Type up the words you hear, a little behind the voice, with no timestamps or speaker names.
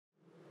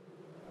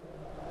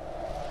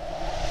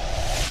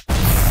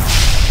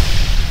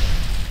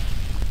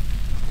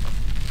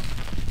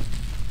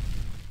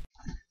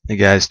Hey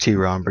guys,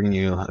 T-Rom bringing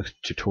you a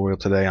tutorial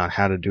today on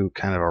how to do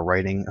kind of a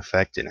writing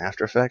effect in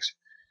After Effects,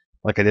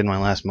 like I did in my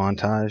last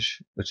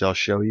montage, which I'll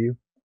show you.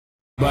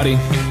 Buddy,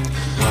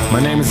 my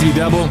name is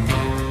E-Double.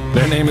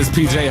 Their name is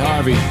PJ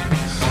Harvey.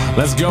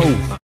 Let's go.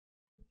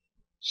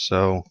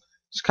 So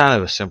it's kind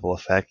of a simple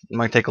effect. It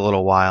might take a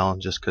little while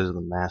just because of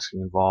the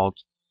masking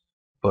involved,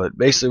 but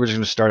basically we're just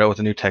going to start out with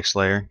a new text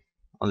layer.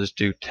 I'll just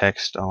do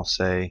text. I'll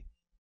say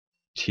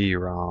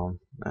T-Rom.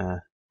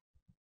 I'll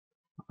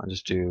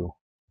just do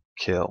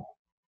kill.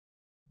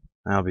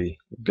 That'll be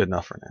good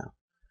enough for now.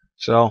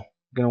 So I'm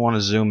going to want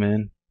to zoom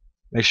in.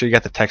 Make sure you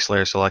got the text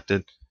layer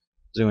selected.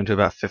 Zoom into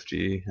about 50.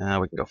 We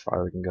can go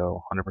farther. We can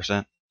go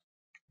 100%.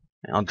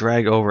 And I'll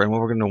drag over, and what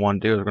we're going to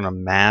want to do is we're going to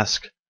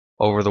mask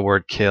over the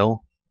word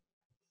kill.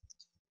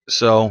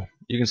 So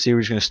you can see we're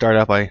just going to start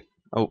out by,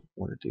 oh,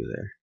 what did it do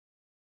there?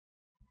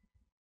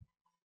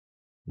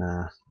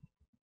 Nah.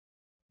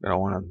 I don't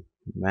want to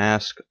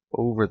mask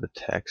over the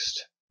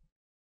text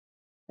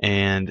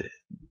and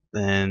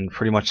then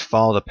pretty much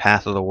follow the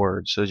path of the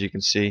word. So as you can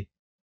see,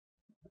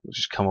 we'll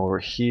just come over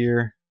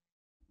here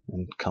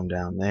and come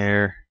down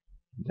there,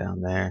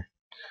 and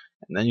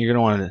then you're going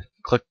to want to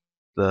click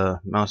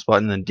the mouse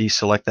button and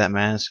deselect that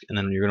mask, and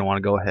then you're going to want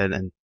to go ahead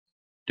and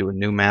do a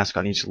new mask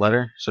on each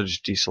letter. So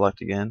just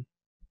deselect again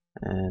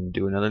and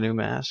do another new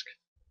mask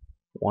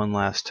one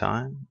last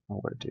time. Oh,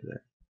 what did it do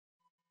there?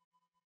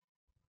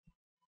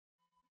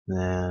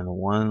 Then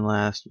one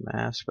last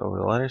mask over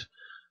the letters.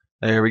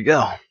 There we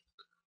go.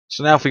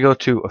 So now if we go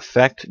to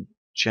Effect,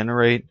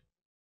 Generate,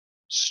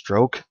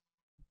 Stroke,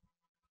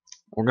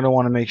 we're going to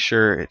want to make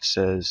sure it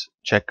says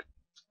check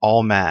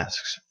all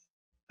masks.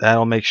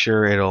 That'll make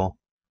sure it'll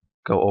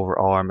go over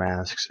all our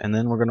masks. And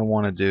then we're going to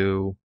want to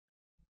do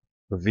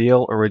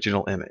Reveal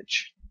Original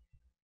Image.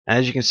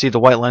 As you can see, the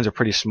white lines are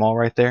pretty small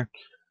right there.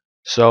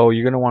 So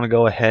you're going to want to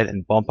go ahead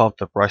and bump up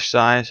the brush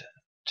size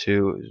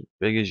to as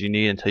big as you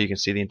need until you can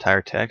see the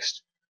entire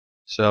text.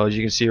 So as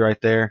you can see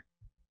right there,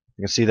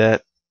 you can see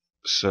that.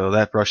 So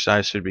that brush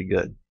size should be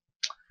good.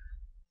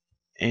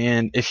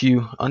 And if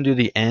you undo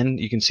the end,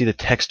 you can see the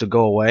text will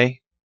go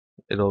away.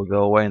 It'll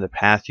go away in the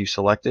path you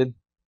selected.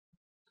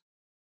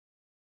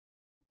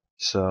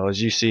 So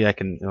as you see,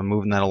 I'm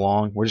moving that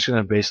along. We're just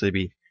going to basically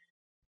be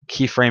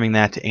keyframing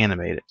that to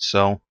animate it.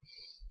 So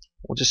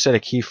we'll just set a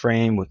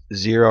keyframe with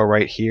 0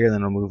 right here,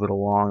 then we'll move it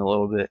along a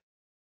little bit,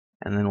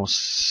 and then we'll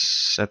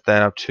set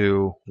that up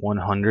to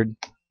 100.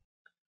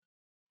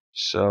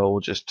 So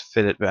we'll just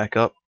fit it back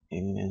up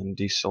and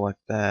deselect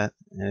that,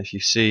 and if you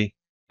see,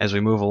 as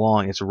we move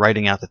along, it's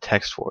writing out the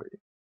text for you.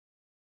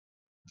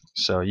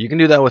 So you can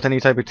do that with any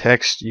type of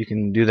text. You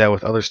can do that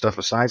with other stuff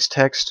besides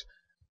text,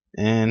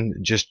 and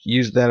just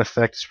use that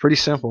effect. It's pretty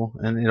simple,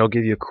 and it'll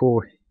give you a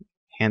cool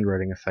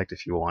handwriting effect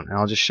if you want. And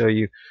I'll just show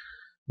you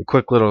a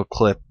quick little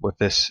clip with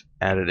this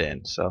added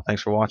in. So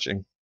thanks for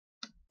watching.